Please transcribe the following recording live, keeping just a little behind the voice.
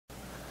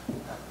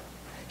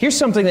Here's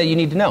something that you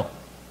need to know.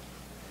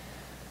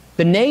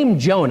 The name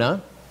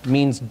Jonah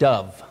means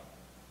dove.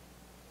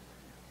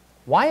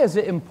 Why is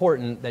it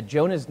important that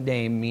Jonah's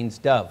name means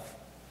dove?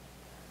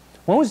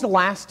 When was the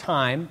last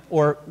time,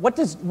 or what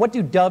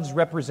do doves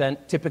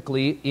represent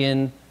typically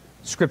in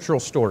scriptural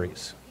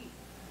stories?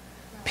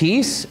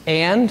 Peace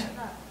and,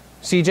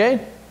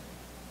 CJ?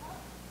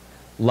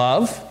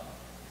 Love.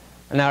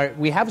 Now,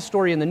 we have a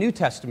story in the New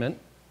Testament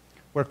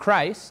where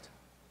Christ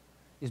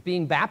is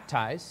being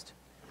baptized,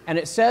 and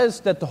it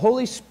says that the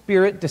Holy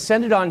Spirit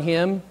descended on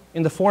him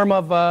in the form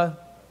of a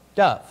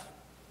dove.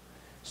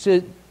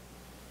 So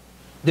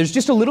there's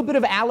just a little bit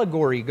of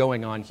allegory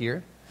going on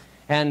here.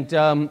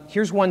 And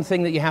here's one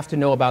thing that you have to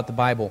know about the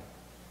Bible.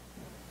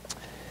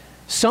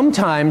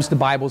 Sometimes the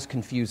Bible's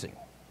confusing.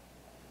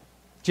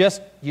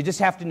 You just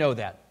have to know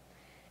that.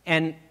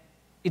 And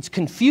it's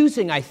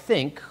confusing, I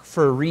think,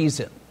 for a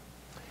reason.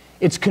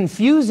 It's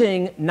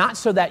confusing not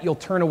so that you'll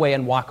turn away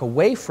and walk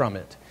away from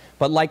it,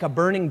 but like a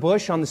burning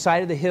bush on the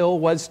side of the hill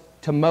was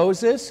to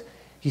Moses.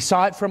 He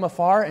saw it from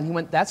afar and he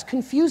went, that's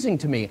confusing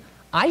to me.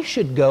 I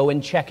should go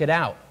and check it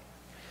out.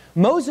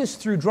 Moses,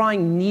 through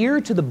drawing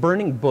near to the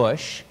burning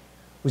bush,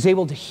 was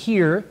able to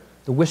hear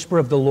the whisper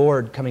of the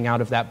Lord coming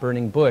out of that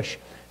burning bush.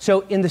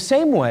 So in the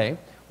same way,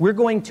 we're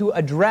going to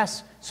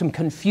address some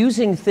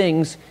confusing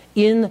things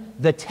in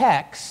the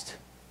text,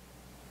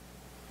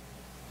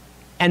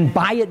 and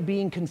by it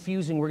being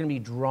confusing, we're going to be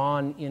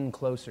drawn in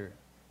closer.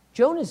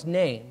 Jonah's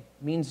name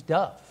means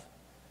dove,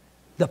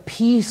 the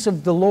peace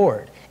of the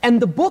Lord.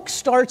 And the book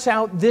starts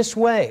out this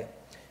way.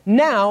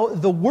 Now,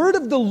 the word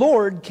of the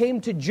Lord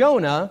came to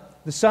Jonah,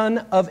 the son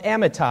of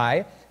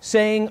Amittai,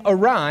 saying,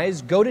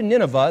 arise, go to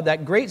Nineveh,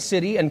 that great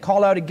city, and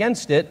call out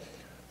against it,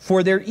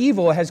 for their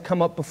evil has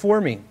come up before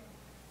me.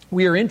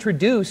 We are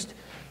introduced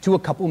to a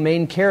couple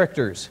main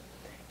characters.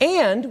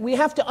 And we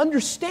have to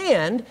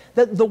understand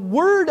that the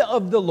word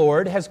of the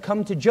Lord has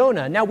come to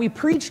Jonah. Now, we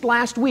preached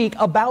last week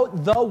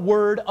about the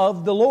word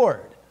of the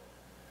Lord.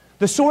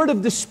 The sword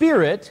of the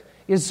Spirit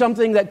is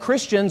something that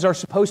Christians are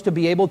supposed to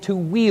be able to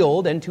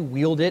wield, and to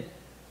wield it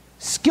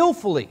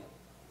skillfully.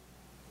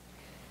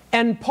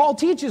 And Paul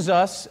teaches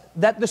us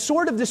that the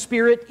sword of the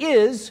Spirit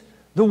is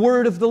the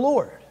word of the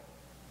Lord.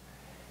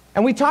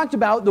 And we talked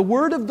about the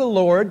word of the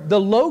Lord, the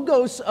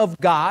logos of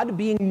God,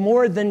 being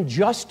more than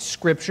just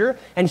Scripture.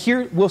 And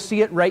here, we'll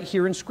see it right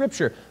here in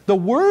Scripture. The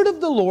word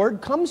of the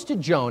Lord comes to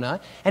Jonah,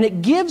 and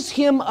it gives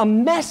him a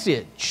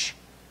message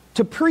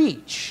to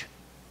preach.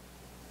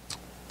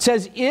 It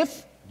says,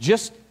 if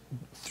just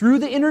through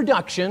the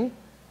introduction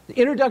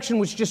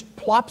which just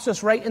plops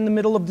us right in the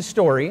middle of the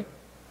story,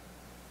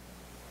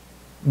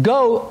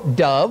 go,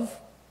 dove,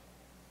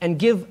 and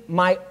give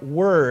my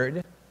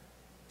word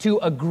to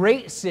a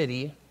great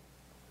city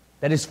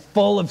that is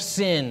full of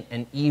sin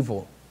and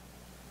evil.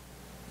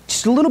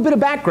 Just a little bit of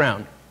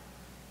background.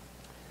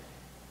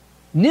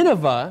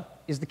 Nineveh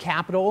is the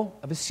capital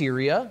of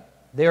Assyria.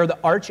 They are the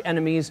arch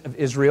enemies of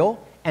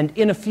Israel. And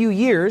in a few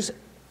years,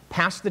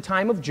 past the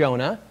time of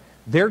Jonah,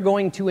 they're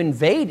going to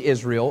invade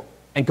Israel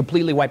and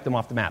completely wipe them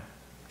off the map.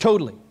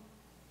 Totally.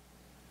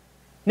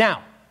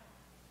 Now,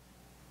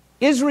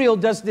 Israel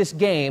does this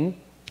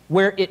game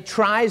where it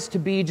tries to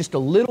be just a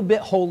little bit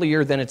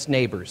holier than its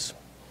neighbors,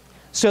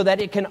 so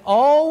that it can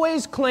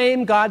always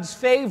claim God's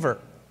favor.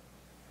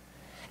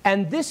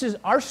 And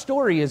our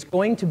story is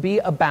going to be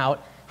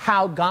about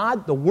how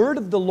God, the word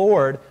of the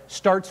Lord,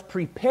 starts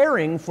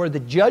preparing for the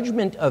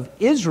judgment of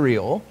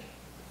Israel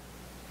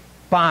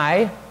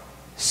by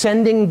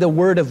sending the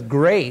word of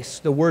grace,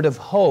 the word of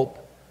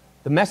hope,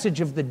 the message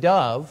of the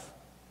dove,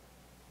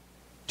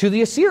 to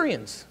the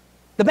Assyrians,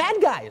 the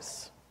bad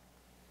guys.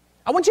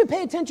 I want you to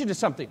pay attention to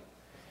something,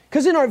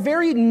 because in our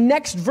very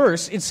next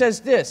verse, it says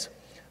this,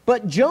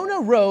 but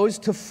Jonah rose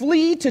to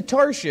flee to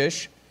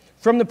Tarshish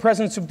from the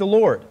presence of the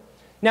Lord.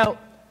 Now,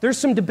 there's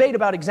some debate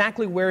about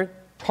exactly where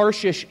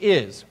Tarshish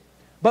is,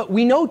 but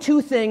we know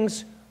two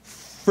things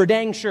for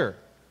dang sure.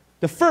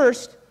 The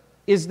first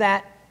is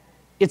that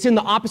it's in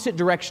the opposite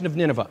direction of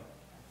Nineveh.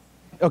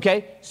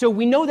 Okay? So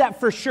we know that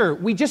for sure.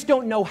 We just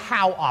don't know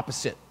how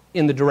opposite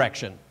in the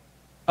direction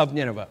of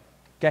Nineveh.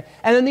 Okay?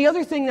 And then the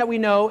other thing that we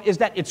know is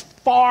that it's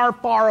far,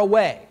 far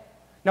away.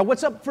 Now,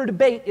 what's up for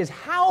debate is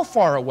how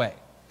far away.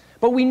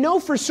 But we know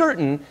for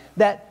certain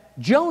that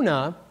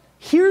Jonah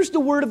hears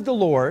the word of the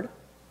Lord,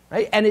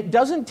 right? And it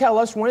doesn't tell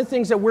us, one of the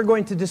things that we're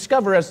going to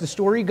discover as the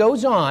story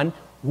goes on,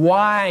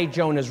 why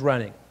Jonah's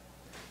running.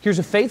 Here's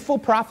a faithful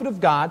prophet of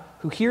God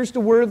who hears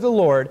the word of the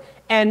Lord,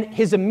 and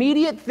his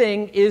immediate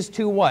thing is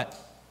to what?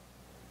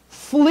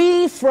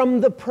 Flee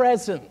from the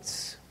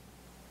presence.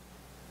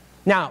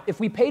 Now, if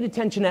we paid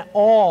attention at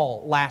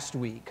all last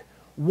week,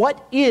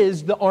 what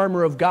is the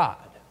armor of God?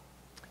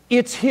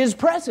 It's his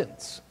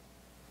presence.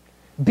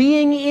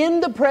 Being in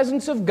the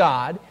presence of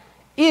God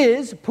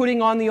is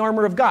putting on the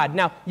armor of God.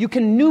 Now, you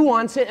can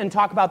nuance it and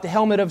talk about the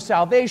helmet of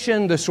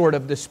salvation, the sword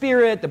of the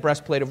Spirit, the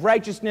breastplate of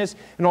righteousness,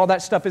 and all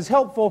that stuff is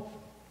helpful.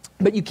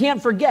 But you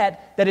can't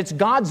forget that it's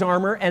God's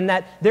armor and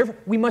that therefore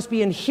we must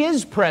be in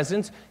His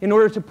presence in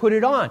order to put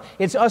it on.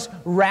 It's us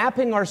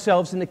wrapping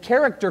ourselves in the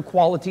character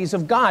qualities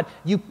of God.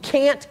 You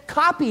can't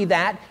copy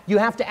that. You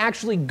have to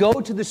actually go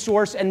to the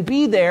source and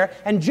be there.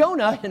 And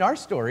Jonah, in our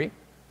story,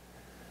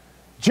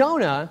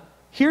 Jonah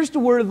hears the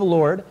word of the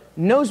Lord,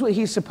 knows what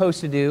he's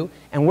supposed to do,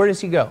 and where does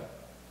he go?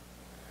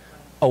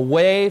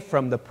 Away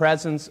from the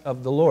presence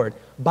of the Lord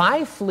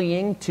by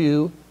fleeing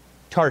to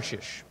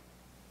Tarshish.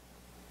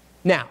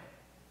 Now,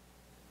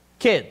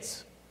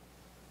 kids,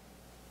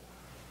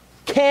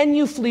 can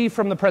you flee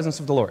from the presence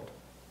of the Lord?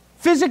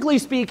 Physically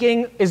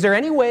speaking, is there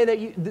anywhere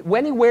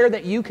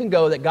that you can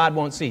go that God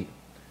won't see?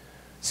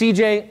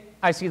 CJ,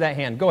 I see that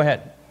hand. Go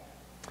ahead.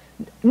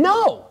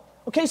 No.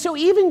 Okay, so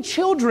even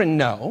children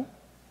know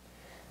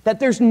that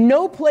there's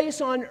no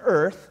place on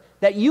earth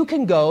that you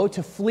can go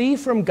to flee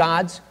from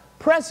God's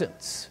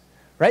presence.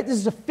 Right? This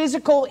is a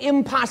physical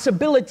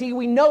impossibility.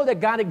 We know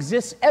that God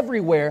exists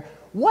everywhere.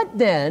 What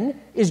then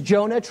is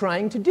Jonah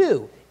trying to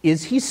do?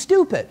 Is he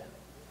stupid?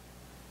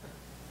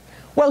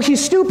 Well,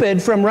 he's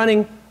stupid from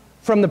running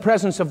from the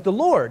presence of the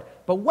Lord.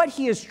 But what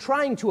he is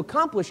trying to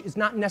accomplish is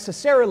not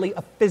necessarily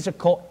a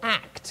physical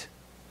act.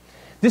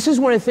 This is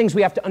one of the things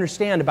we have to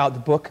understand about the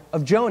book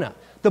of Jonah.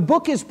 The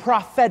book is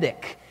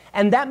prophetic,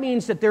 and that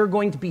means that there are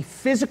going to be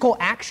physical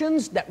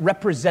actions that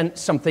represent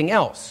something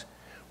else.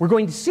 We're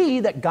going to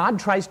see that God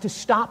tries to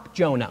stop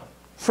Jonah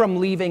from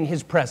leaving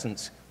his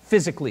presence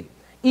physically,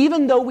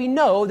 even though we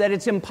know that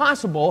it's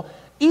impossible.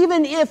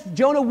 Even if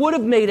Jonah would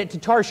have made it to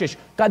Tarshish,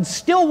 God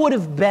still would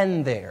have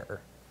been there.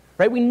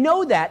 Right? We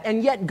know that,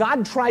 and yet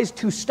God tries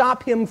to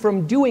stop him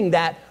from doing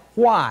that.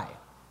 Why?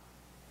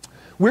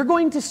 We're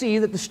going to see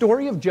that the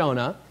story of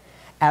Jonah,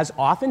 as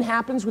often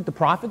happens with the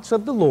prophets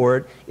of the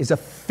Lord, is a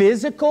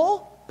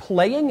physical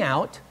playing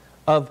out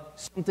of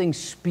something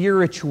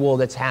spiritual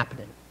that's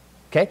happening.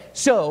 Okay?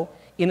 So,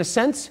 in a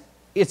sense,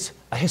 it's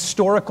a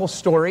historical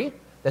story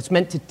that's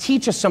meant to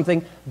teach us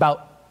something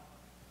about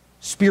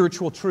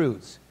spiritual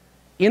truths.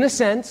 In a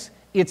sense,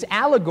 it's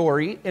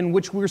allegory in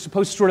which we're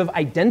supposed to sort of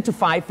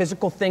identify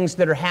physical things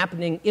that are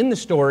happening in the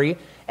story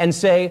and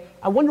say,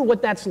 I wonder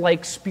what that's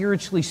like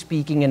spiritually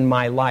speaking in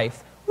my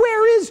life.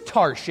 Where is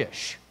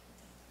Tarshish?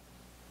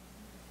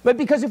 But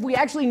because if we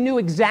actually knew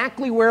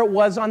exactly where it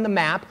was on the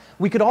map,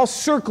 we could all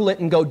circle it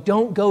and go,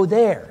 don't go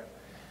there.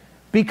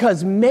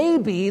 Because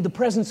maybe the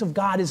presence of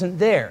God isn't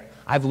there.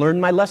 I've learned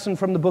my lesson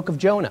from the book of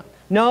Jonah.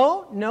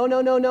 No.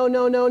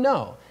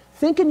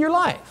 Think in your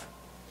life.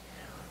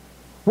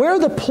 Where are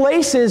the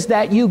places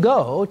that you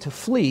go to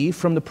flee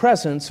from the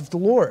presence of the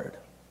Lord?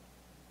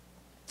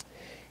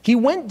 He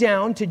went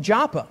down to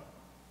Joppa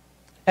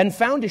and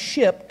found a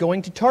ship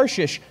going to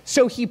Tarshish.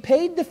 So he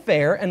paid the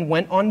fare and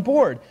went on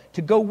board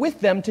to go with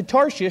them to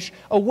Tarshish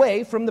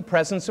away from the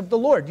presence of the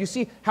Lord. You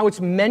see how it's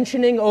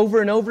mentioning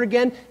over and over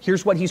again?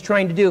 Here's what he's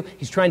trying to do.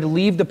 He's trying to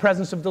leave the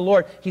presence of the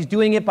Lord. He's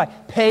doing it by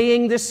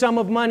paying this sum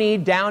of money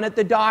down at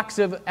the docks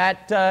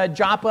at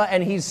Joppa,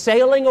 and he's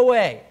sailing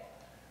away.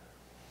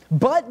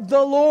 But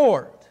the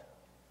Lord,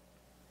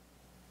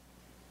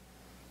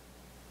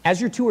 as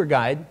your tour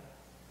guide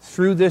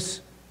through this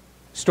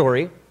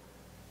story,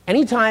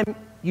 anytime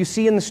you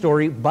see in the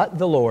story, but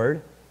the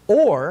Lord,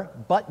 or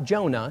but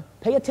Jonah,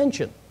 pay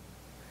attention.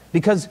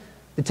 Because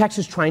the text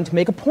is trying to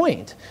make a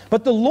point.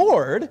 But the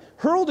Lord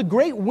hurled a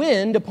great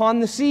wind upon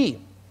the sea,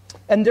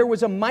 and there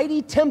was a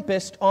mighty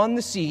tempest on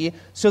the sea,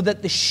 so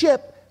that the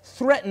ship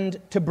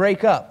threatened to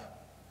break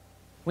up.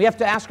 We have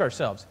to ask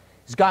ourselves,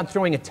 is God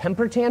throwing a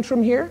temper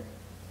tantrum here?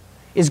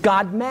 Is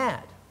God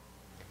mad?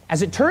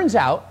 As it turns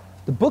out,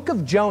 the book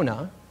of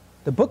Jonah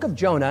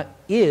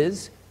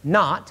is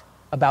not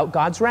about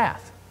God's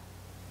wrath.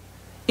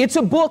 It's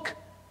a book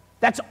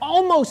that's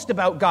almost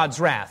about God's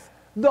wrath.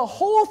 The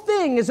whole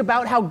thing is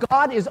about how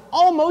God is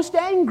almost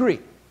angry.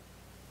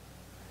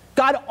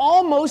 God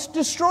almost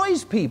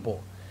destroys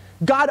people.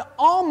 God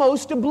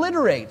almost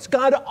obliterates.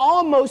 God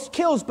almost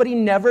kills, but he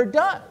never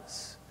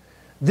does.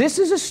 This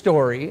is a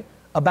story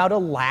about a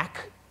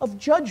lack of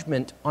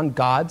judgment on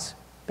God's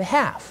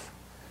behalf.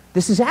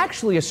 This is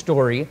actually a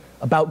story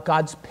about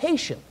God's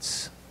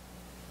patience.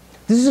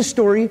 This is a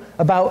story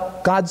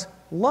about God's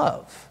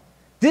love.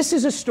 This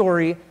is a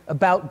story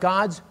about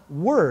God's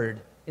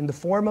word in the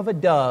form of a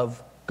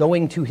dove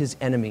going to his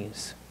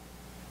enemies.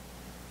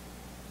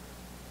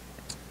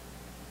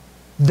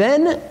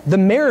 Then the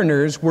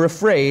mariners were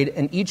afraid,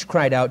 and each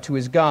cried out to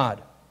his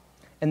God.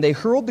 And they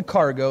hurled the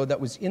cargo that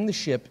was in the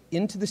ship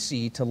into the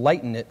sea to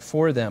lighten it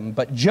for them.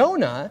 But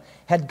Jonah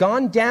had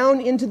gone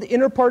down into the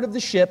inner part of the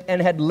ship and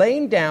had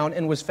lain down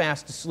and was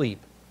fast asleep.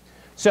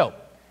 So,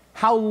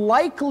 how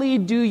likely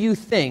do you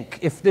think,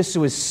 if this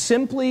was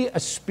simply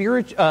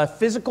a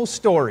physical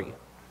story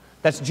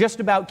that's just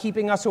about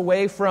keeping us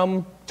away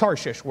from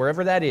Tarshish,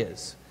 wherever that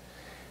is,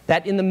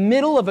 that in the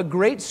middle of a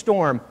great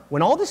storm,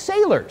 when all the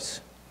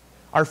sailors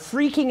are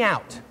freaking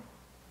out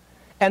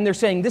and they're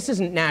saying, this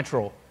isn't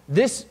natural,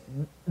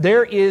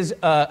 there is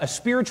a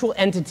spiritual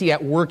entity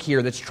at work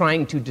here that's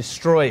trying to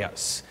destroy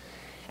us,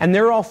 and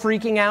they're all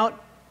freaking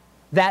out,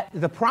 that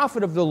the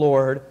prophet of the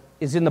Lord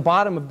is in the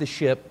bottom of the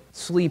ship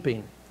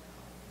sleeping.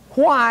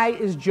 Why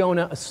is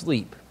Jonah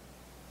asleep?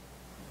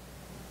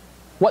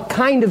 What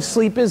kind of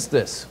sleep is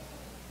this?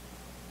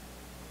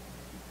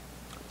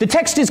 The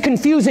text is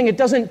confusing. It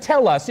doesn't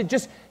tell us. It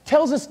just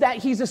tells us that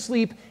he's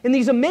asleep in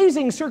these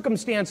amazing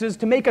circumstances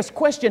to make us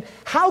question,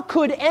 how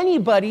could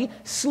anybody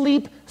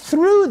sleep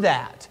through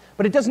that?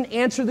 But it doesn't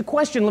answer the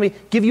question. Let me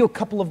give you a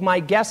couple of my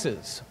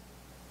guesses.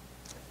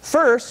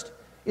 First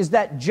is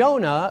that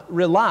Jonah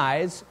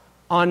relies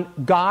on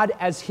God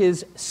as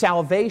his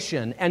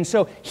salvation. And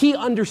so he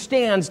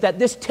understands that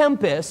this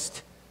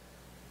tempest,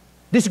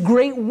 this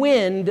great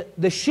wind,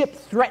 the ship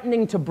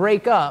threatening to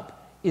break up,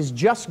 is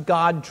just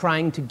God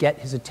trying to get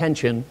his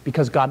attention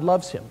because God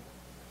loves him.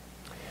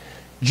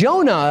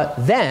 Jonah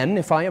then,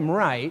 if I am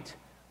right,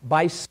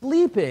 by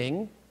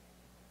sleeping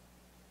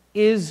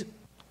is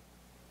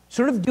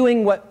sort of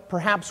doing what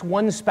perhaps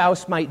one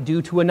spouse might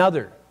do to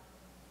another.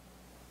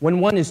 When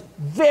one is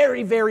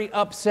very, very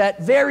upset,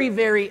 and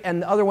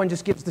the other one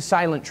just gives the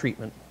silent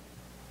treatment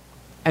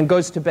and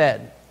goes to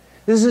bed.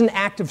 This is an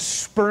act of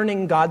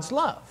spurning God's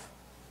love.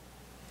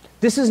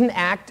 This is an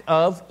act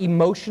of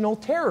emotional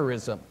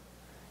terrorism.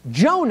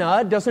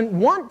 Jonah doesn't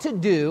want to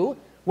do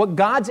what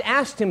God's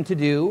asked him to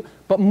do,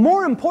 but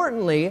more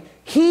importantly,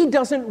 he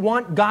doesn't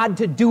want God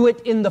to do it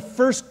in the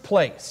first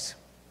place.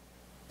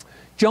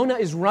 Jonah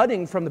is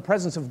running from the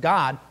presence of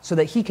God so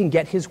that he can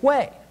get his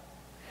way.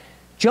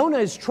 Jonah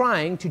is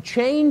trying to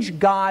change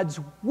God's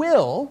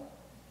will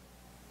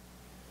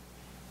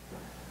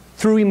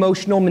through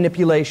emotional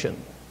manipulation.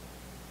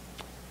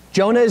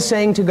 Jonah is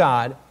saying to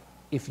God,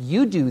 if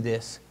you do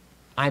this,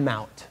 I'm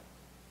out.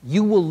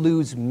 You will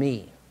lose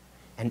me.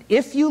 And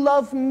if you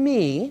love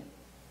me,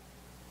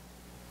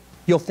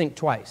 you'll think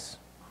twice.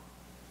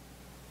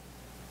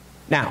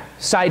 Now,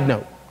 side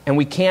note, and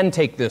we can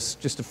take this,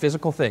 just a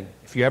physical thing.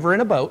 If you're ever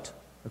in a boat,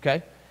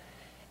 okay,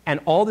 and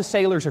all the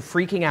sailors are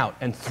freaking out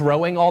and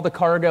throwing all the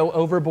cargo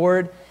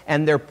overboard,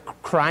 and they're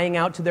crying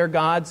out to their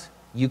gods,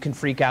 you can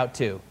freak out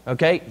too,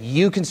 okay?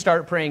 You can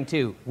start praying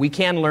too. We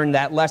can learn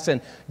that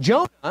lesson.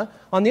 Jonah,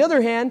 on the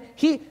other hand,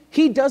 he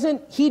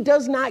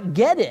does not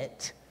get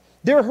it.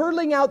 They're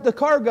hurling out the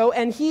cargo,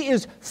 and he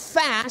is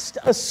fast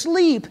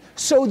asleep.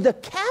 So the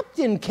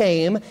captain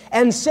came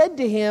and said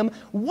to him,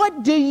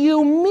 "What do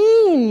you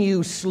mean,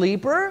 you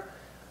sleeper?"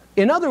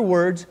 In other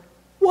words,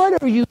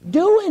 what are you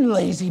doing,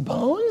 lazy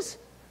bones?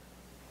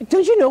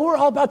 Don't you know we're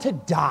all about to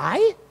die?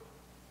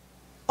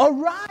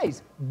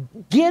 Arise,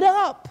 get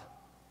up,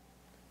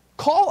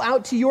 call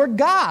out to your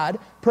God.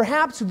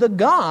 Perhaps the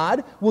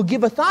God will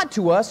give a thought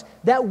to us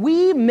that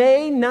we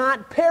may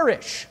not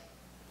perish.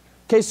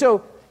 Okay,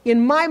 so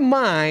in my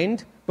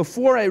mind,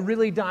 before I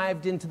really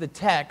dived into the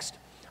text,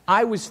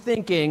 I was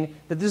thinking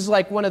that this is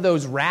like one of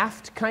those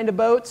raft kind of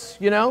boats,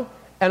 you know?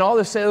 And all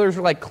the sailors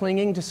are like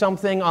clinging to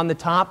something on the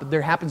top.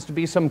 There happens to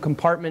be some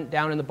compartment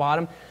down in the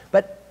bottom.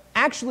 But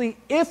actually,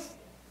 if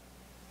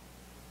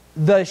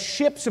the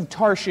ships of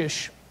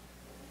Tarshish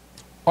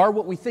are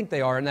what we think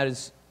they are, and that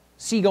is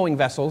seagoing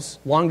vessels,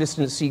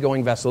 long-distance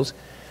seagoing vessels,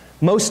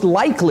 most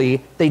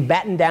likely they'd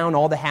batten down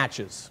all the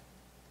hatches.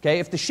 Okay?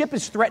 If the ship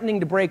is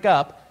threatening to break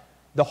up,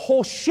 the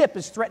whole ship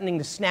is threatening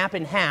to snap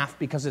in half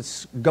because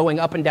it's going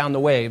up and down the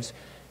waves.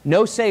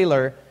 No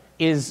sailor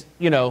is,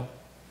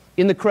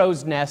 in the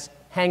crow's nest,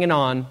 hanging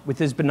on with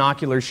his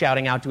binoculars,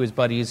 shouting out to his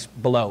buddies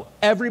below.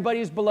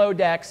 Everybody's below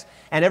decks,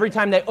 and every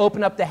time they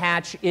open up the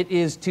hatch, it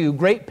is to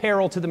great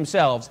peril to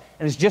themselves,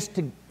 and it's just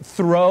to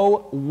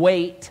throw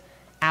weight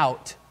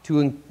out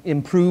to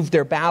improve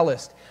their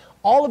ballast.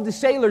 All of the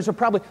sailors are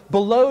probably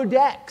below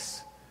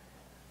decks,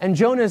 and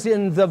Jonah's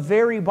in the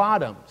very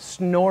bottom,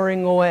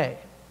 snoring away.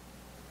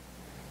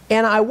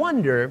 And I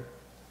wonder,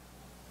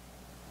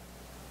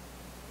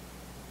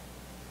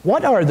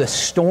 what are the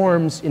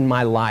storms in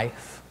my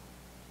life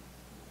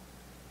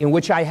in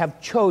which I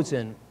have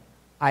chosen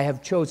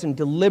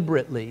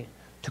deliberately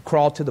to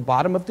crawl to the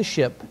bottom of the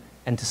ship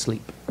and to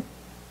sleep?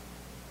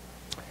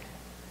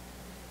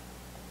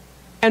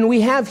 And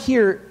we have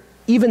here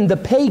even the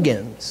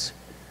pagans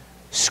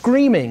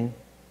screaming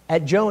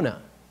at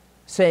Jonah,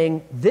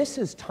 saying, this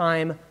is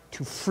time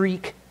to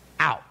freak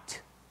out.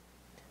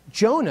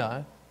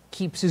 Jonah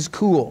keeps his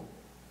cool.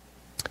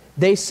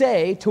 They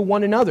say to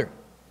one another,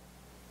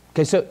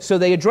 okay, so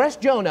they address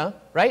Jonah,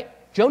 right?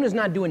 Jonah's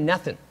not doing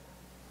nothing.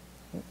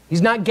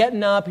 He's not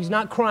getting up. He's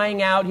not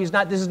crying out. This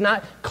has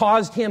not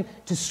caused him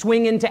to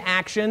swing into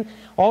action.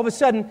 All of a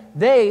sudden,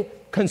 they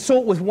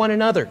consult with one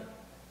another.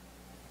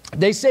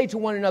 They say to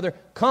one another,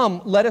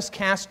 come, let us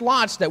cast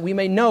lots that we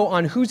may know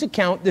on whose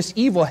account this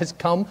evil has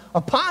come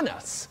upon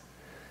us.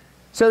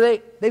 So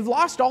they've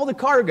lost all the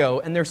cargo,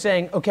 and they're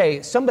saying,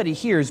 okay, somebody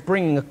here is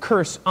bringing a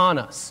curse on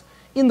us,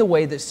 in the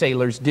way that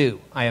sailors do,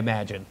 I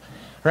imagine.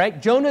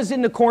 Right? Jonah's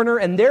in the corner,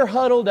 and they're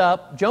huddled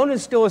up.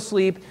 Jonah's still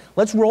asleep.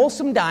 Let's roll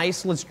some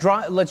dice. Let's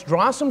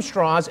draw some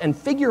straws and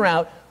figure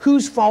out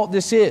whose fault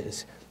this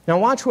is. Now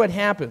watch what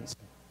happens.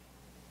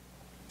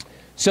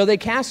 So they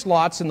cast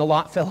lots, and the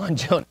lot fell on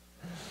Jonah.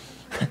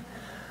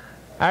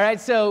 All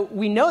right, so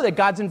we know that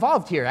God's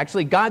involved here.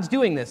 Actually, God's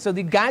doing this. So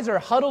the guys are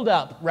huddled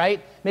up,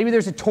 right? Maybe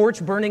there's a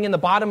torch burning in the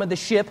bottom of the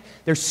ship.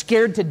 They're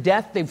scared to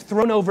death. They've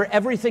thrown over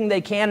everything they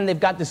can, and they've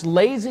got this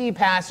lazy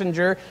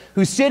passenger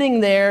who's sitting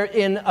there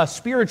in a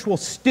spiritual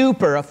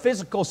stupor, a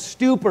physical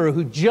stupor,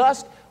 who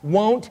just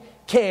won't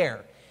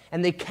care.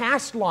 And they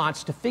cast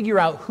lots to figure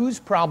out whose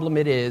problem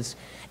it is,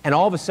 and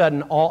all of a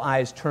sudden, all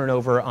eyes turn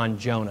over on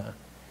Jonah.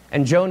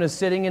 And Jonah's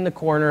sitting in the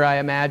corner, I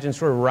imagine,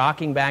 sort of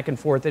rocking back and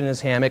forth in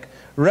his hammock,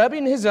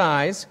 rubbing his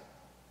eyes.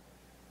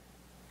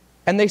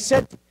 And they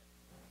said,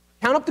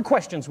 count up the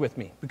questions with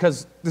me,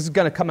 because this is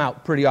going to come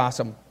out pretty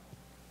awesome.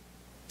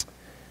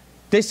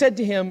 They said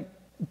to him,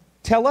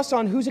 tell us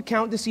on whose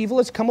account this evil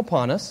has come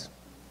upon us.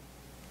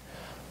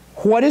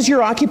 What is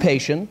your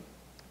occupation?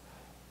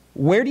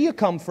 Where do you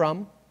come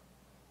from?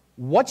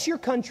 What's your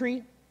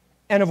country?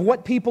 And of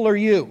what people are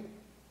you?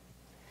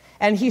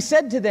 And he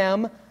said to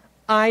them,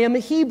 I am a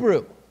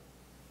Hebrew.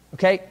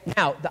 Okay,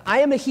 now, the I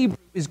am a Hebrew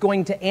is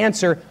going to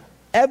answer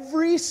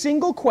every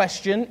single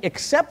question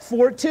except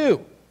for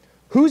two.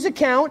 Whose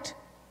account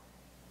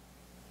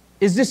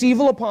is this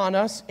evil upon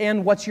us,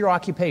 and what's your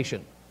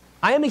occupation?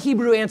 I am a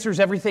Hebrew answers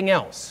everything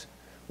else.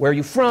 Where are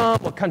you from?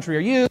 What country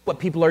are you? What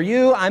people are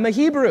you? I'm a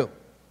Hebrew.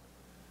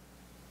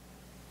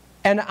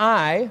 And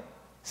I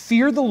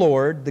fear the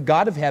Lord, the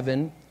God of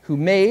heaven, who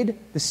made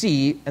the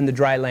sea and the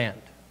dry land.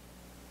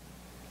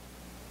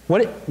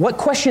 What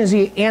question is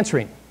he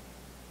answering?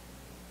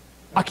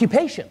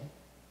 Occupation.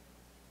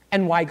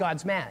 And why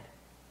God's mad.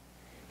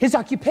 His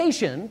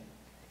occupation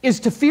is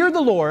to fear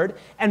the Lord,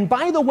 and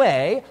by the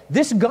way,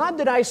 this God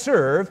that I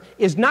serve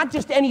is not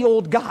just any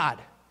old God.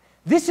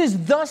 This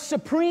is the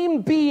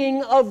supreme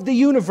being of the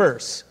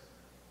universe.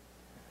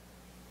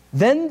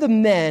 Then the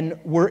men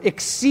were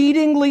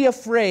exceedingly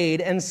afraid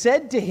and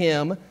said to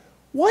him,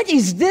 what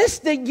is this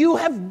that you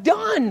have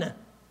done?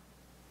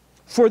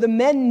 For the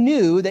men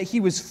knew that he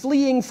was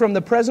fleeing from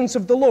the presence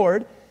of the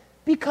Lord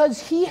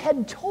because he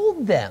had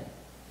told them.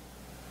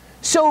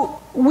 So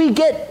we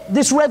get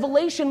this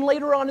revelation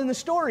later on in the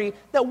story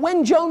that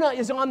when Jonah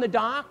is on the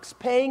docks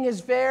paying his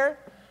fare,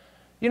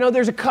 you know,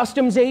 there's a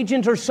customs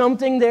agent or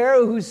something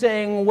there who's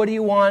saying, what do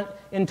you want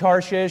in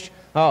Tarshish?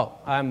 Oh,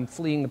 I'm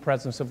fleeing the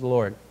presence of the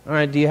Lord. All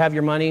right, do you have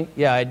your money?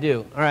 Yeah, I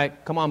do. All right,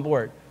 come on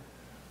board.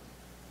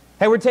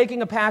 Hey, we're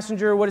taking a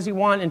passenger. What does he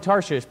want in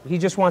Tarshish? He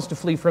just wants to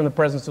flee from the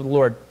presence of the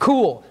Lord.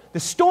 Cool. The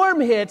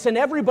storm hits and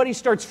everybody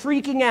starts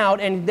freaking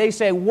out, and they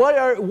say,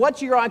 what's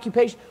your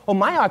occupation? Oh,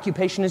 my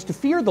occupation is to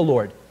fear the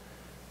Lord,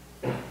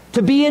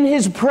 to be in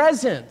his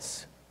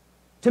presence,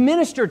 to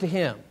minister to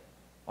him.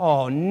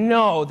 Oh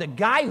no, the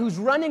guy who's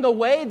running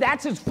away,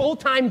 that's his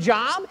full-time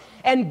job,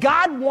 and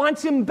God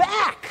wants him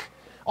back.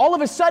 All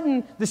of a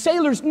sudden, the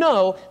sailors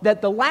know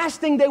that the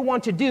last thing they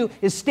want to do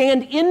is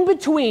stand in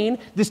between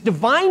this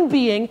divine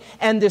being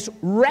and this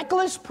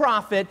reckless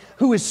prophet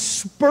who is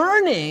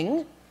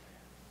spurning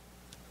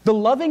the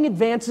loving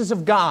advances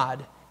of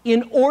God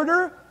in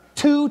order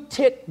to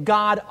tick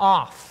God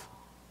off.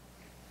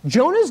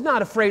 Jonah's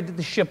not afraid that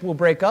the ship will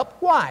break up.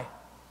 Why?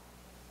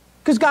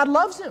 Because God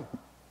loves him.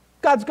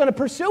 God's going to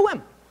pursue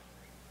him.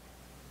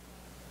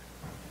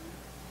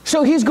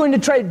 So he's going to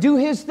try to do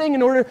his thing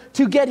in order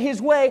to get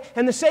his way,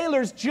 and the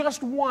sailors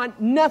just want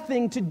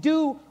nothing to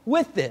do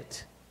with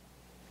it.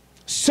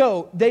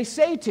 So they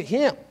say to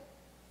him,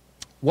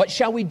 what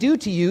shall we do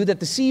to you that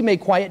the sea may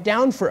quiet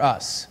down for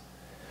us?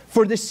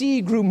 For the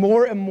sea grew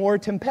more and more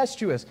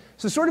tempestuous.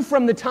 So sort of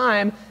from the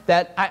time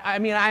that, I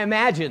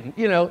imagine,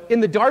 you know, in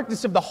the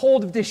darkness of the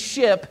hold of this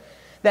ship,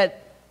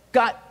 that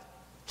God,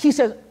 he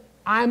says,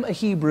 I'm a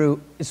Hebrew.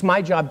 It's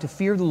my job to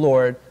fear the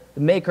Lord,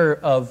 the maker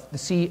of the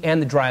sea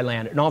and the dry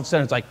land. And all of a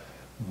sudden it's like,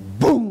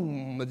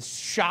 boom, the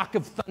shock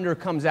of thunder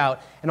comes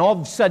out. And all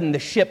of a sudden the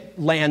ship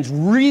lands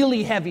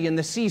really heavy and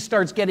the sea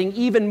starts getting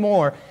even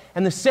more.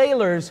 And the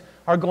sailors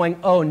are going,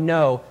 oh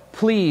no,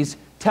 please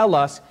tell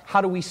us,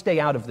 how do we stay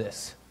out of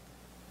this?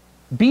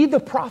 Be the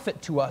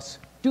prophet to us.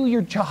 Do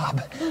your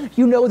job.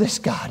 You know this,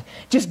 God.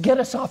 Just get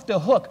us off the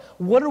hook.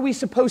 What are we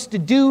supposed to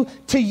do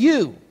to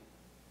you?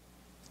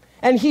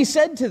 And he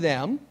said to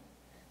them,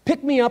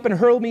 pick me up and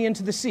hurl me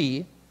into the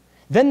sea.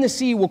 Then the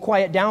sea will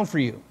quiet down for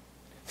you.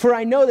 For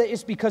I know that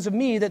it's because of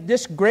me that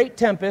this great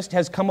tempest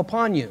has come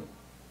upon you.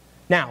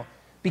 Now,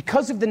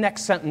 because of the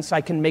next sentence,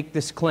 I can make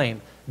this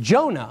claim.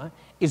 Jonah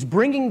is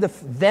bringing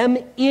them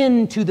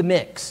into the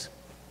mix.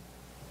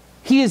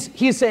 He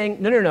is saying,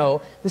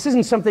 no, this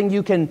isn't something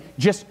you can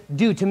just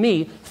do to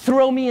me.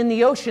 Throw me in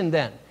the ocean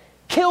then.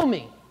 Kill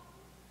me.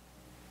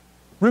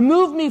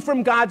 Remove me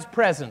from God's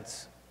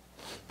presence.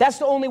 That's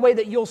the only way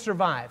that you'll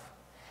survive.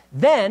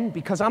 Then,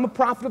 because I'm a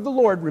prophet of the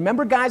Lord,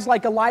 remember guys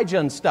like Elijah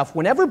and stuff,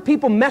 whenever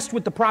people messed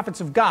with the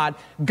prophets of God,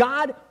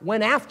 God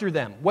went after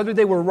them. Whether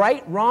they were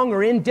right, wrong,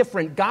 or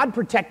indifferent, God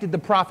protected the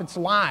prophets'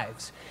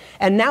 lives.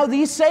 And now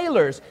these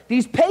sailors,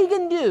 these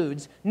pagan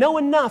dudes, know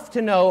enough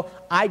to know,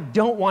 I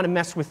don't want to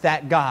mess with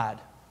that God.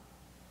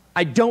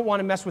 I don't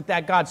want to mess with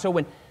that God. So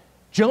when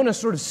Jonah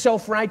sort of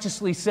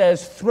self-righteously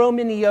says, throw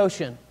me in the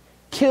ocean,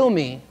 kill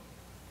me,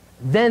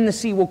 then the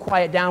sea will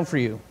quiet down for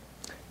you.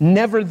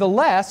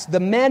 Nevertheless, the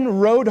men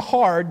rowed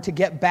hard to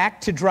get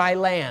back to dry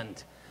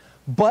land,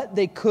 but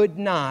they could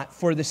not,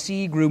 for the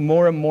sea grew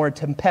more and more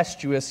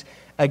tempestuous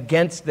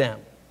against them.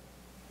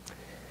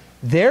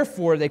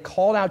 Therefore they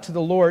called out to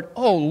the Lord,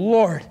 "O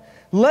Lord,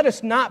 let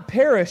us not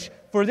perish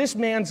for this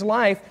man's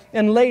life,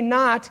 and lay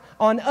not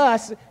on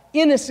us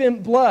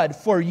innocent blood.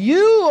 For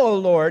you, O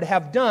Lord,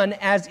 have done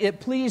as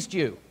it pleased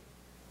you."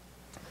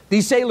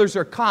 These sailors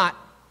are caught,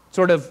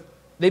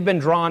 they've been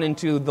drawn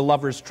into the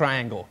lover's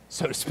triangle,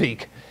 so to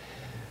speak.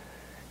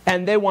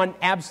 And they want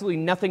absolutely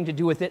nothing to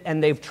do with it,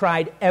 and they've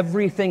tried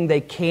everything they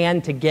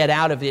can to get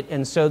out of it,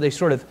 and so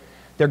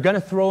they're going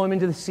to throw him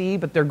into the sea,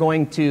 but they're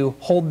going to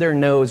hold their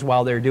nose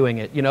while they're doing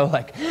it.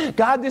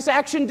 God, this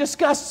action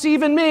disgusts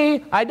even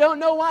me. I don't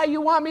know why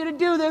you want me to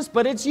do this,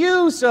 but it's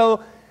you.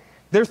 So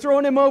they're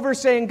throwing him over,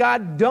 saying,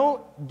 God,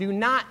 do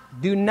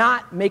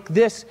not make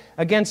this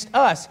against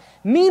us.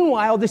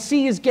 Meanwhile, the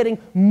sea is getting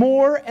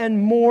more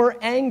and more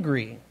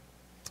angry.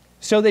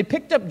 So they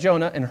picked up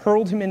Jonah and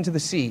hurled him into the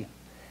sea,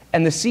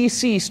 and the sea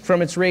ceased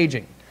from its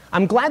raging.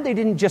 I'm glad they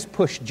didn't just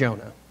push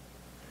Jonah.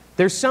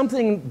 There's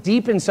something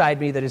deep inside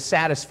me that is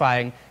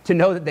satisfying to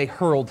know that they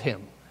hurled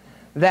him.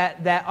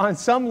 That on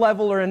some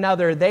level or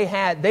another,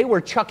 they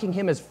were chucking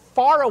him as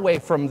far away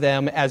from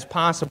them as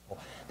possible.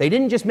 They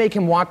didn't just make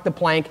him walk the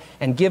plank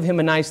and give him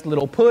a nice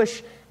little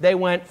push. They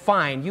went,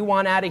 fine, you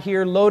want out of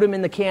here, load him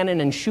in the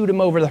cannon and shoot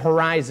him over the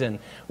horizon.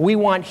 We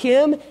want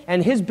him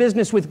and his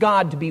business with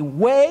God to be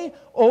way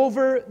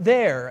over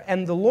there.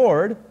 And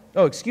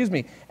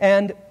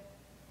and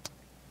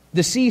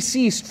the sea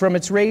ceased from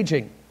its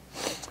raging.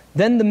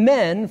 Then the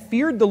men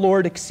feared the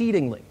Lord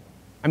exceedingly.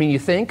 I mean, you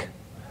think?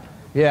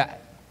 Yeah.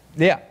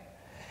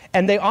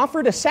 And they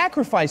offered a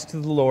sacrifice to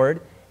the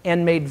Lord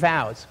and made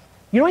vows.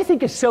 You know what I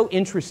think is so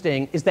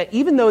interesting is that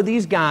even though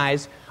these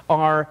guys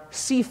are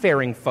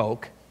seafaring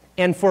folk,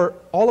 and for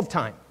all of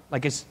time,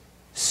 like as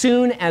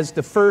soon as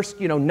the first,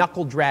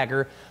 knuckle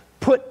dragger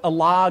put a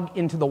log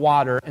into the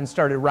water and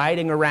started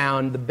riding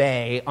around the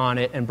bay on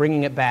it and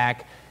bringing it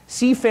back,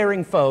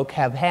 seafaring folk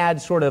have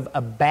had sort of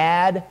a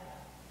bad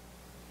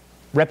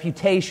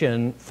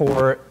reputation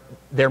for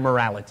their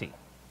morality,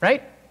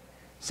 right?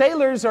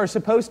 Sailors are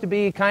supposed to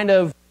be kind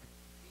of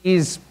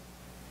these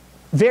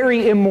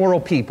very immoral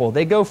people.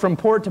 They go from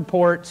port to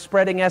port,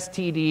 spreading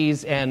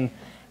STDs and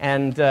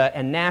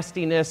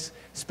nastiness,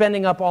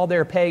 spending up all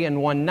their pay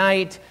in one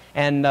night,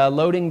 and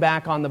loading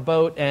back on the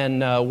boat and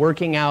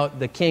working out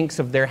the kinks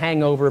of their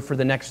hangover for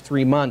the next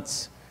 3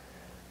 months.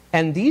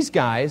 And these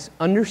guys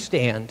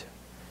understand.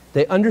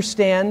 They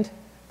understand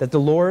that the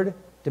Lord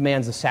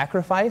demands a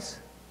sacrifice,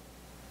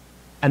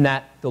 and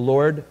that the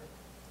Lord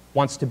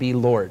wants to be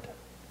Lord.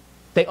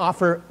 They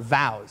offer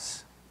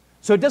vows.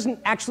 So it doesn't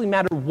actually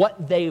matter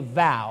what they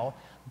vow,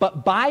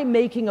 but by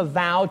making a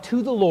vow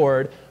to the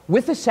Lord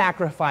with a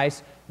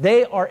sacrifice,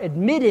 they are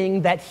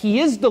admitting that He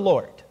is the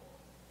Lord.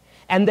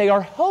 And they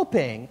are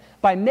hoping,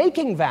 by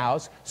making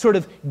vows, sort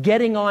of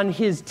getting on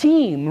His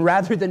team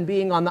rather than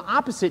being on the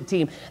opposite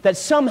team, that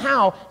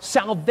somehow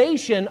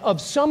salvation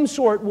of some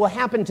sort will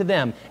happen to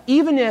them,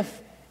 even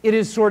if it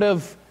is sort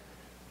of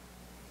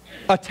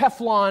a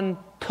Teflon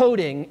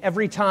coating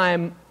every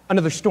time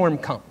another storm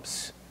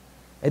comes.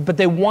 But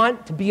they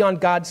want to be on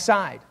God's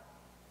side.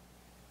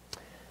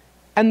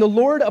 And the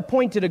Lord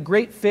appointed a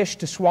great fish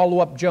to swallow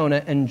up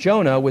Jonah, and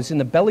Jonah was in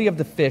the belly of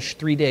the fish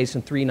 3 days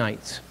and 3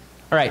 nights.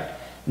 All right,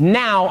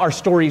 now our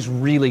story's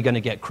really going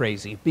to get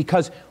crazy,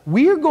 because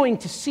we're going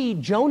to see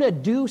Jonah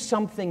do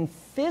something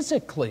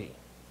physically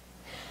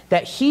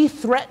that he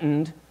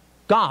threatened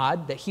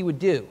God that he would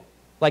do.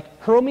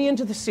 Like, hurl me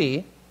into the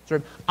sea.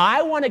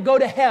 I want to go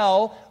to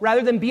hell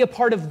rather than be a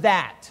part of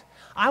that.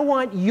 I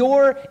want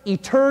your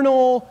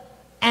eternal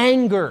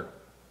anger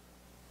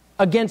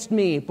against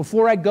me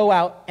before I go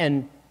out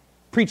and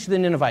preach to the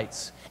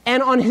Ninevites.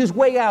 And on his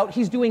way out,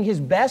 he's doing his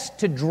best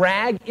to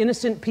drag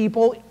innocent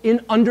people in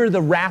under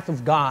the wrath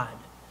of God.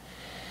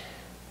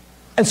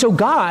 And so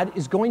God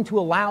is going to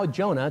allow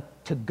Jonah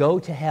to go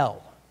to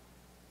hell.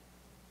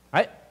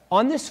 Right?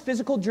 On this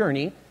physical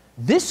journey,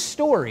 this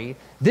story,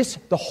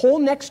 the whole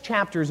next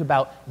chapter is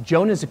about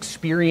Jonah's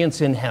experience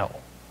in hell.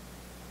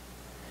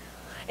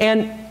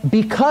 And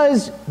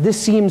because this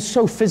seems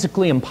so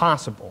physically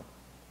impossible,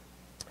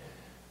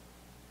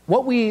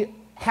 what we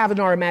have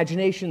in our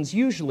imaginations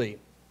usually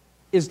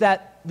is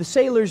that the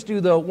sailors do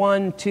the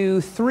 1,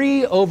 2,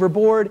 3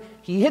 overboard.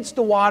 He hits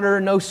the water.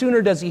 No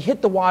sooner does he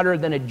hit the water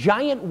than a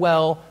giant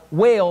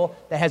whale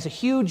that has a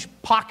huge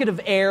pocket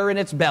of air in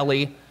its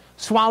belly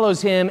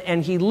swallows him,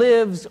 and he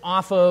lives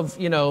off of,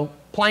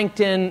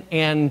 plankton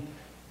and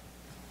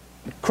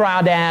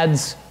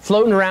crawdads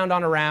floating around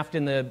on a raft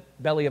in the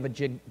belly of a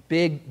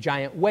big,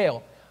 giant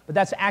whale. But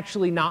that's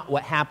actually not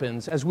what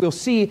happens. As we'll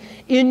see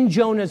in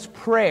Jonah's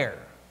prayer,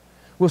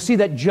 we'll see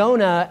that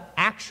Jonah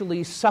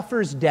actually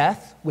suffers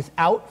death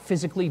without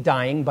physically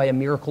dying by a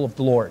miracle of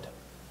the Lord.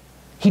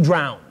 He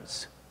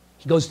drowns.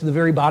 He goes to the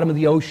very bottom of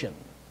the ocean.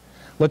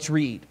 Let's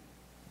read.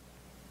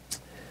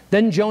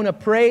 Then Jonah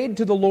prayed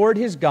to the Lord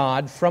his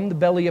God from the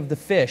belly of the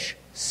fish,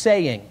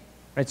 saying,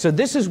 Right? So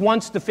this is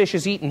once the fish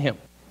has eaten him.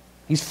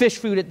 He's fish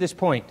food at this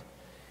point.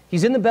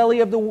 He's in the belly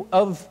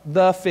of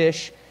the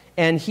fish,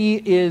 and he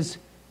is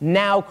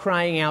now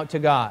crying out to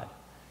God.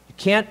 You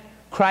can't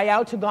cry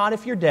out to God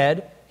if you're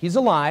dead. He's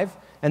alive,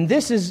 and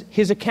this is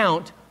his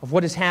account of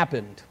what has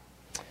happened.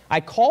 I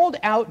called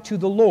out to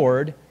the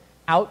Lord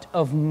out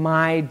of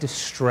my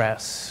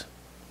distress,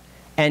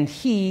 and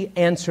he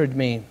answered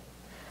me.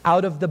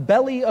 Out of the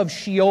belly of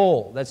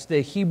Sheol, that's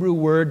the Hebrew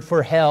word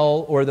for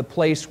hell, or the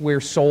place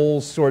where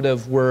souls sort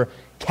of were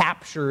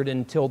captured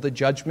until the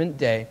judgment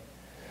day,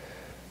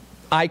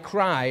 I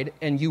cried,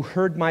 and you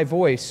heard my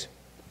voice.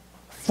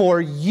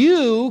 For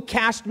you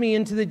cast me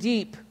into the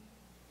deep,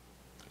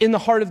 in the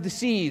heart of the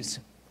seas,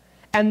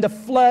 and the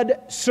flood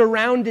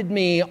surrounded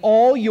me.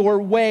 All your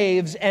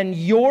waves and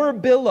your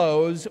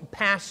billows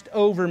passed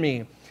over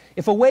me.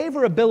 If a wave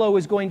or a billow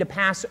is going to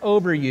pass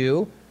over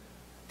you,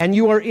 and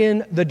you are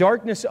in the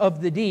darkness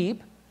of the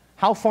deep,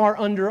 how far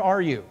under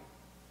are you?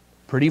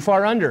 Pretty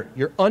far under.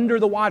 You're under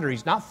the water.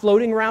 He's not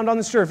floating around on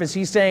the surface.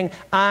 He's saying,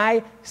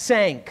 I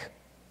sank.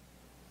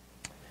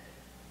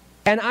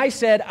 And I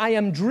said, I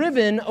am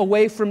driven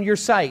away from your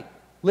sight.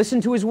 Listen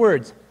to his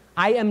words.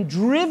 I am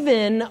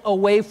driven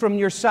away from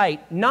your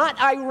sight. Not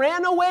I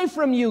ran away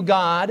from you,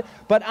 God,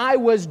 but I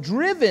was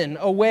driven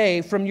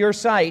away from your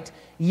sight.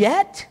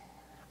 Yet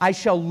I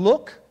shall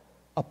look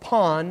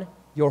upon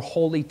your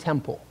holy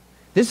temple.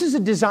 This is a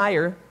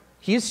desire,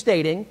 he is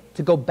stating,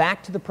 to go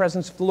back to the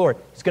presence of the Lord.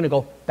 He's going to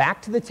go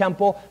back to the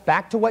temple,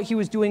 back to what he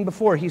was doing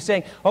before. He's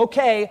saying,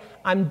 okay,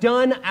 I'm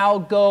done. I'll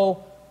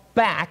go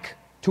back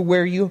to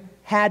where you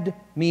had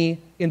me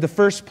in the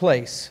first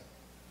place.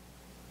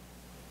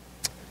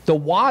 The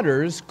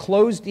waters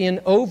closed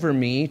in over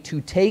me to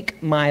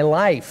take my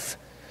life.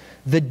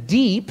 The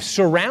deep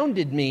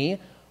surrounded me.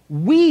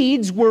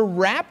 Weeds were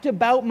wrapped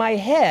about my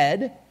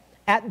head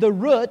at the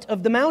root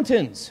of the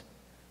mountains.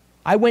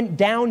 I went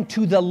down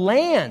to the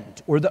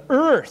land, or the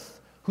earth,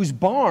 whose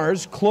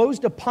bars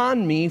closed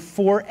upon me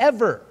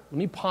forever. Let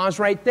me pause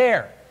right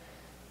there.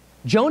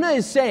 Jonah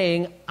is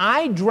saying,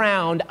 I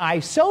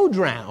was so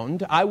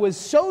drowned, I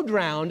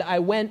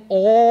went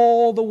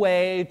all the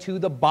way to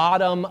the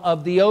bottom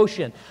of the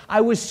ocean.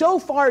 I was so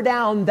far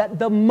down that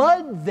the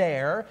mud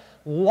there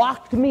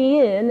locked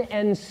me in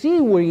and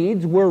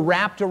seaweeds were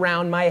wrapped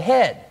around my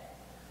head.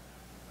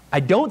 I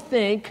don't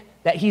think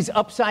that he's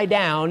upside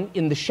down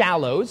in the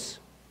shallows,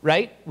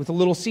 right, with a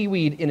little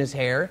seaweed in his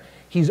hair.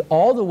 He's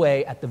all the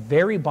way at the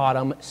very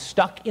bottom,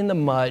 stuck in the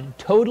mud,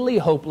 totally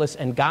hopeless,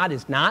 and God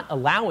is not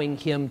allowing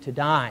him to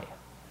die.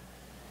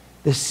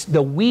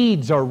 The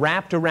weeds are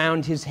wrapped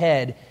around his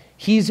head.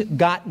 He's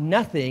got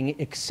nothing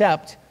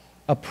except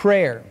a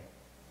prayer.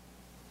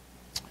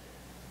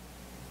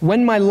 I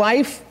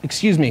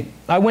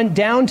went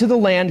down to the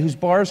land whose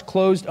bars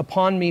closed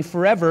upon me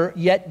forever,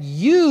 yet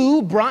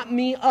you brought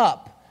me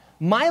up,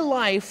 my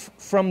life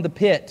from the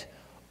pit.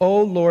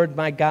 O Lord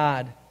my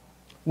God,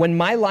 when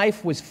my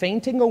life was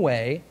fainting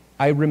away,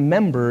 I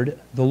remembered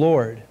the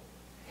Lord,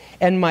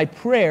 and my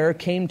prayer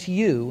came to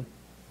you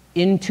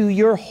into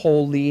your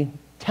holy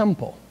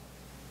temple.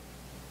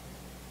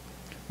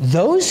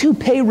 Those who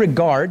pay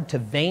regard to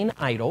vain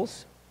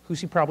idols,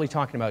 who's he probably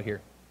talking about here?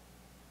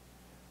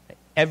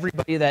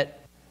 Everybody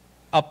that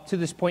up to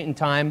this point in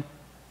time,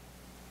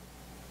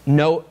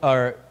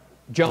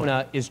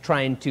 Jonah is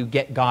trying to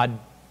get God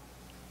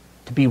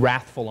to be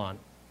wrathful on.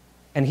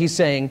 And he's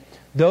saying,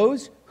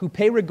 those who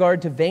pay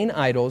regard to vain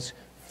idols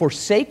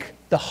forsake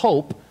the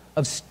hope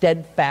of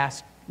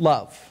steadfast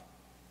love.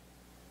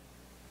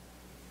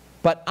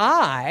 But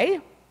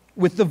I,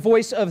 with the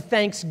voice of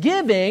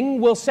thanksgiving,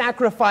 will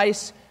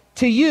sacrifice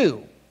to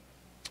you.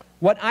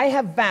 What I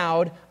have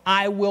vowed,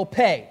 I will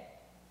pay.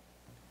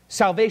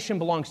 Salvation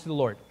belongs to the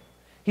Lord.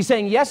 He's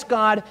saying, yes,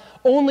 God,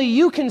 only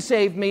you can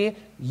save me.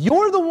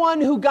 You're the one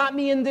who got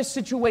me in this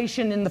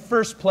situation in the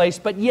first place,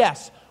 but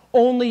yes,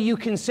 only you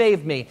can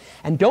save me.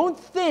 And don't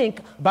think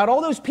about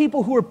all those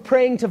people who are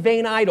praying to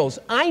vain idols.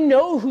 I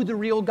know who the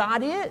real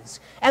God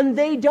is, and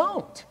they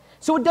don't.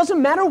 So it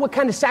doesn't matter what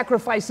kind of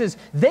sacrifices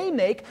they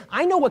make.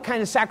 I know what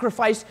kind of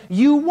sacrifice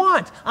you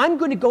want. I'm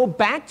going to go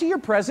back to your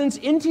presence,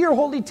 into your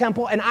holy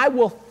temple, and I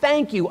will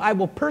thank you. I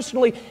will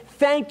personally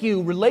thank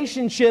you.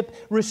 Relationship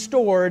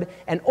restored,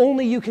 and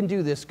only you can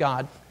do this,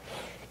 God.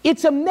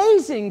 It's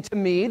amazing to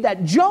me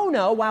that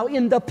Jonah, while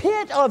in the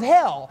pit of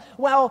hell,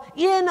 while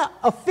in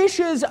a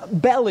fish's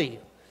belly,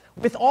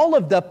 with all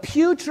of the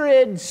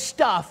putrid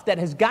stuff that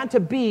has got to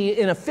be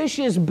in a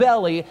fish's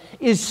belly,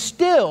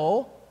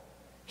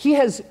 he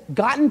has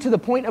gotten to the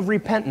point of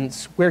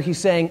repentance where he's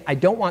saying, I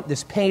don't want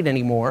this pain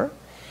anymore,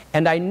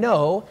 and I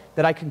know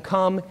that I can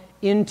come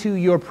into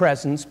your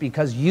presence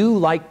because you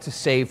like to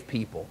save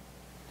people.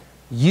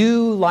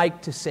 You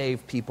like to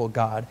save people,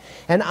 God.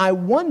 And I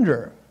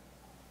wonder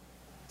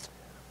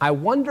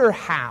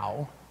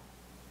how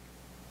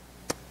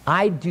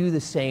I do the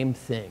same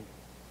thing.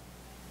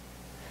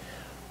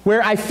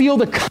 Where I feel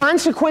the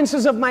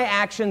consequences of my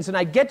actions and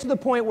I get to the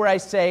point where I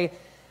say,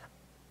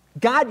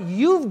 God,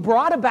 you've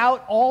brought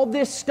about all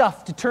this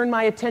stuff to turn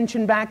my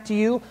attention back to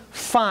you.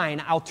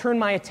 Fine, I'll turn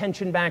my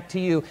attention back to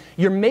you.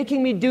 You're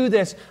making me do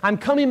this. I'm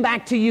coming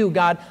back to you,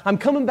 God. I'm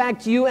coming back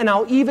to you, and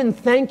I'll even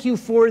thank you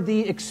for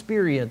the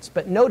experience.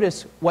 But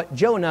notice what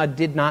Jonah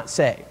did not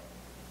say.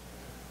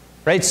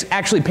 Right? It's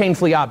actually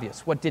painfully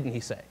obvious. What didn't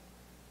he say?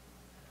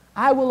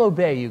 I will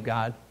obey you,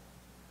 God.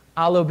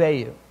 I'll obey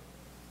you.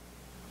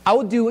 I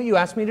will do what you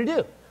asked me to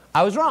do.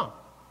 I was wrong.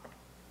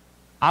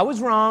 I was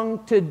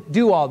wrong to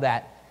do all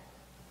that.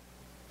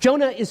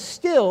 Jonah is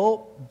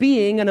still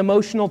being an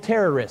emotional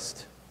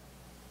terrorist.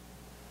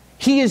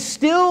 He is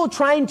still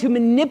trying to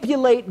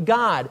manipulate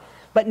God,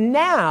 but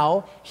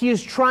now he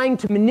is trying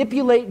to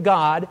manipulate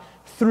God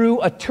through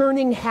a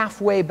turning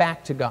halfway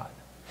back to God.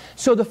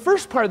 So the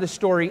first part of the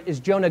story is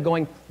Jonah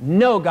going,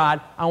 no,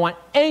 God, I don't want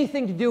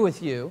anything to do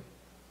with you.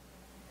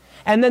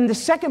 And then the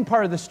second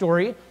part of the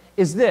story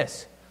is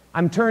this: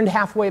 I'm turned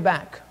halfway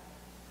back.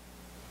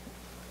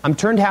 I'm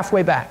turned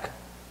halfway back.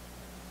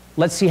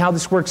 Let's see how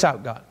this works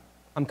out, God.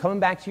 I'm coming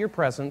back to your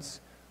presence.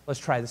 Let's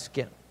try this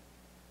again.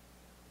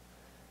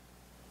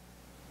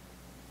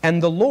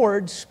 And the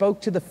Lord spoke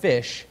to the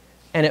fish,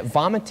 and it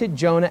vomited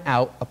Jonah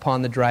out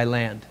upon the dry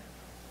land.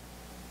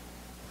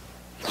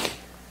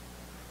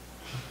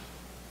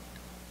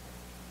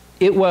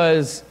 It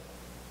was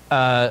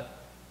a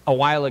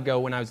while ago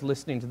when I was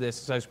listening to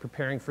this, as I was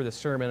preparing for the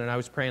sermon, and I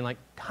was praying like,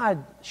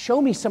 God,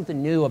 show me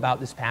something new about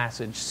this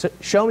passage.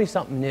 Show me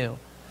something new.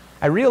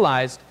 I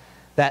realized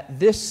that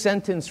this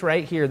sentence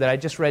right here that I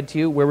just read to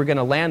you, where we're going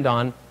to land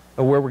on,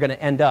 or where we're going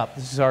to end up,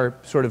 this is our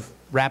sort of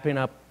wrapping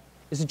up,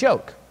 is a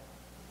joke.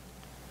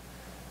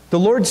 The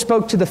Lord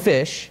spoke to the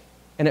fish,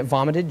 and it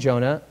vomited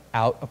Jonah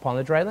out upon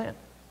the dry land.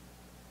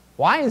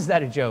 Why is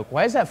that a joke?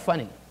 Why is that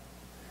funny?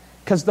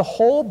 Because the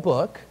whole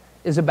book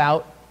is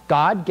about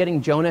God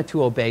getting Jonah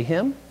to obey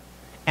him,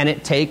 and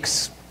it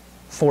takes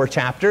 4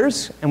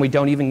 chapters, and we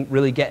don't even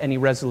really get any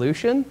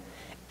resolution.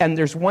 And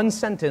there's one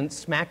sentence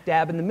smack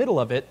dab in the middle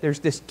of it. There's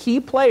this key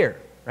player,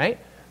 right?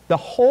 The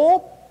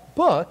whole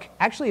book,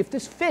 actually, if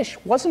this fish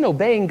wasn't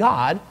obeying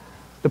God,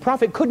 the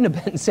prophet couldn't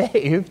have been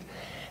saved.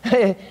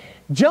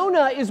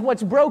 Jonah is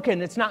what's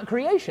broken. It's not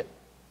creation.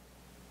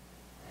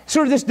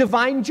 Sort of this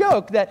divine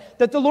joke that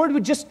the Lord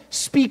would just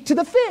speak to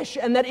the fish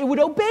and that it would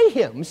obey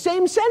him.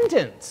 Same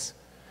sentence.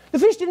 The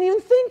fish didn't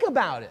even think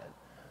about it.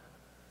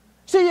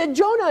 So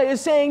Jonah is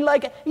saying,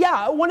 like,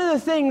 yeah, one of the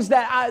things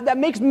that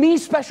makes me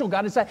special,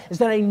 God, is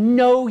that I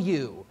know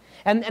you.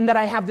 And that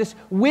I have this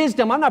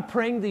wisdom. I'm not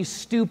praying these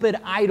stupid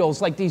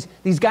idols like these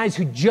guys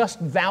who just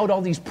vowed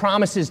all these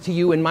promises to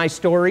you in my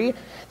story.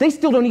 They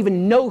still don't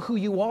even know who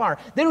you are.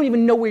 They don't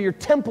even know where your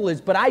temple is,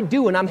 but I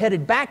do, and I'm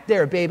headed back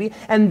there, baby.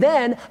 And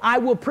then I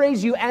will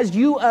praise you as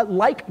you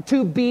like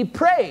to be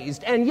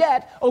praised. And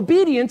yet,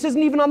 obedience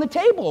isn't even on the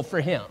table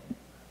for him.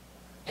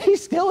 He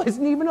still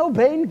isn't even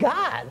obeying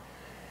God.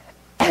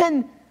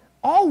 And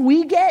all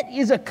we get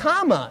is a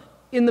comma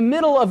in the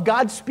middle of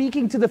God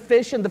speaking to the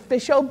fish and the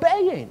fish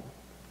obeying.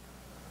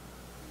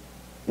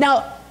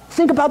 Now,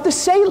 think about the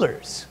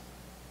sailors.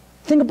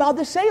 Think about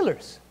the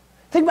sailors.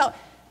 Think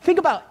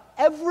about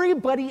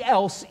everybody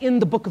else in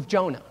the book of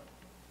Jonah.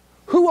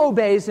 Who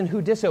obeys and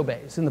who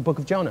disobeys in the book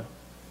of Jonah?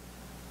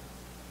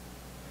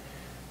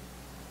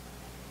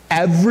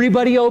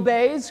 Everybody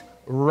obeys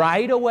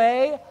right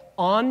away,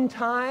 on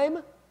time,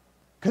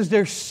 because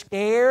they're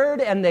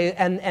scared and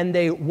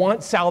they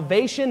want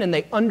salvation and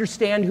they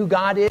understand who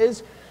God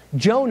is.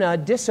 Jonah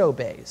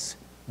disobeys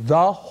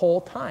the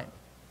whole time.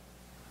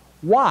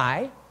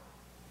 Why?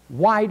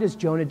 Why does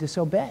Jonah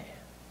disobey?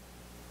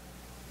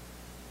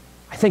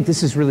 I think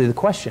this is really the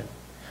question.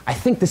 I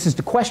think this is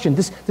the question.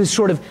 This is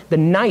sort of the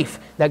knife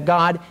that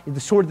God, the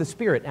sword of the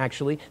Spirit,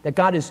 actually, that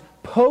God is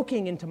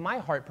poking into my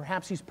heart.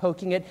 Perhaps he's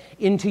poking it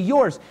into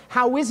yours.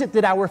 How is it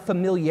that our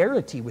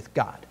familiarity with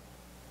God,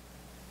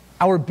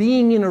 our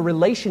being in a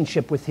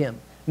relationship with him,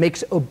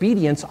 makes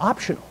obedience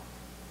optional?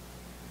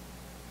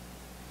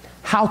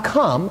 How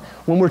come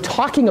when we're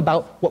talking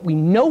about what we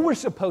know we're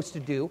supposed to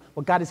do,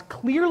 what God has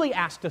clearly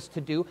asked us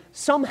to do,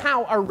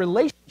 somehow our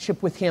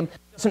relationship with him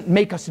doesn't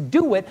make us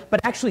do it,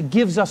 but actually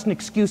gives us an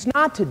excuse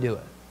not to do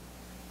it?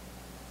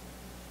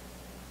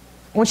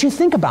 I want you to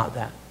think about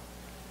that.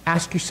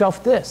 Ask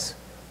yourself this: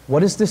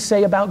 what does this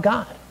say about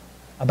God?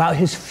 About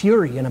his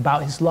fury and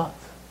about his love?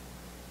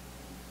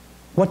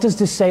 What does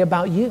this say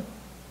about you?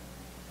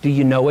 Do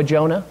you know a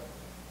Jonah?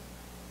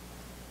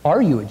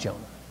 Are you a Jonah?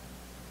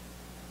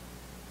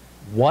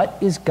 What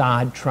is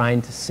God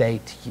trying to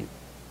say to you?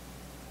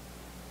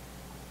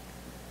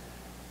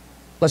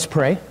 Let's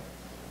pray.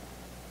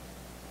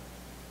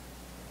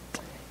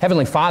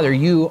 Heavenly Father,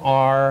 you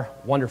are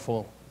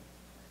wonderful.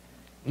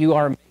 You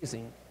are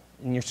amazing.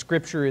 And your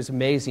scripture is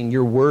amazing.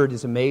 Your word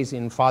is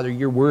amazing. Father,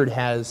 your word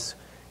has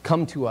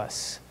come to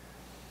us.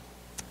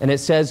 And it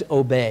says,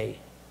 obey.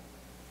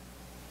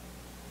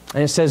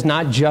 And it says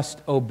not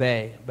just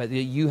obey, but that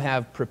you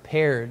have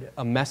prepared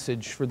a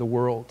message for the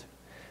world,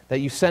 that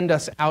you send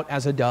us out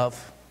as a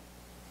dove.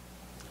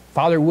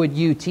 Father, would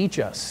you teach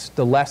us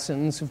the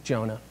lessons of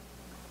Jonah?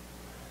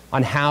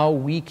 on how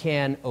we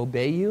can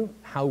obey you,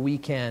 how we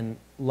can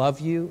love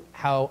you,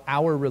 how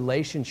our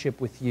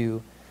relationship with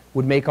you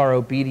would make our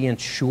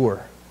obedience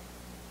sure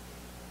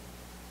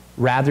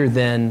rather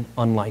than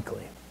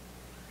unlikely.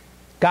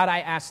 God,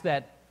 I ask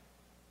that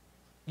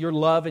your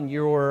love and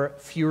your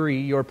fury,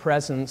 your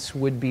presence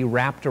would be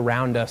wrapped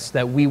around us,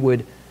 that we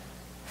would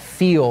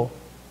feel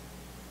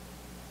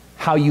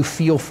how you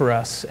feel for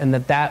us, and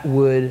that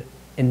would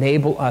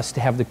enable us to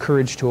have the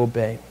courage to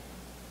obey.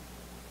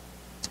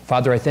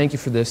 Father, I thank you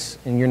for this.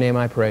 In your name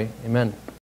I pray. Amen.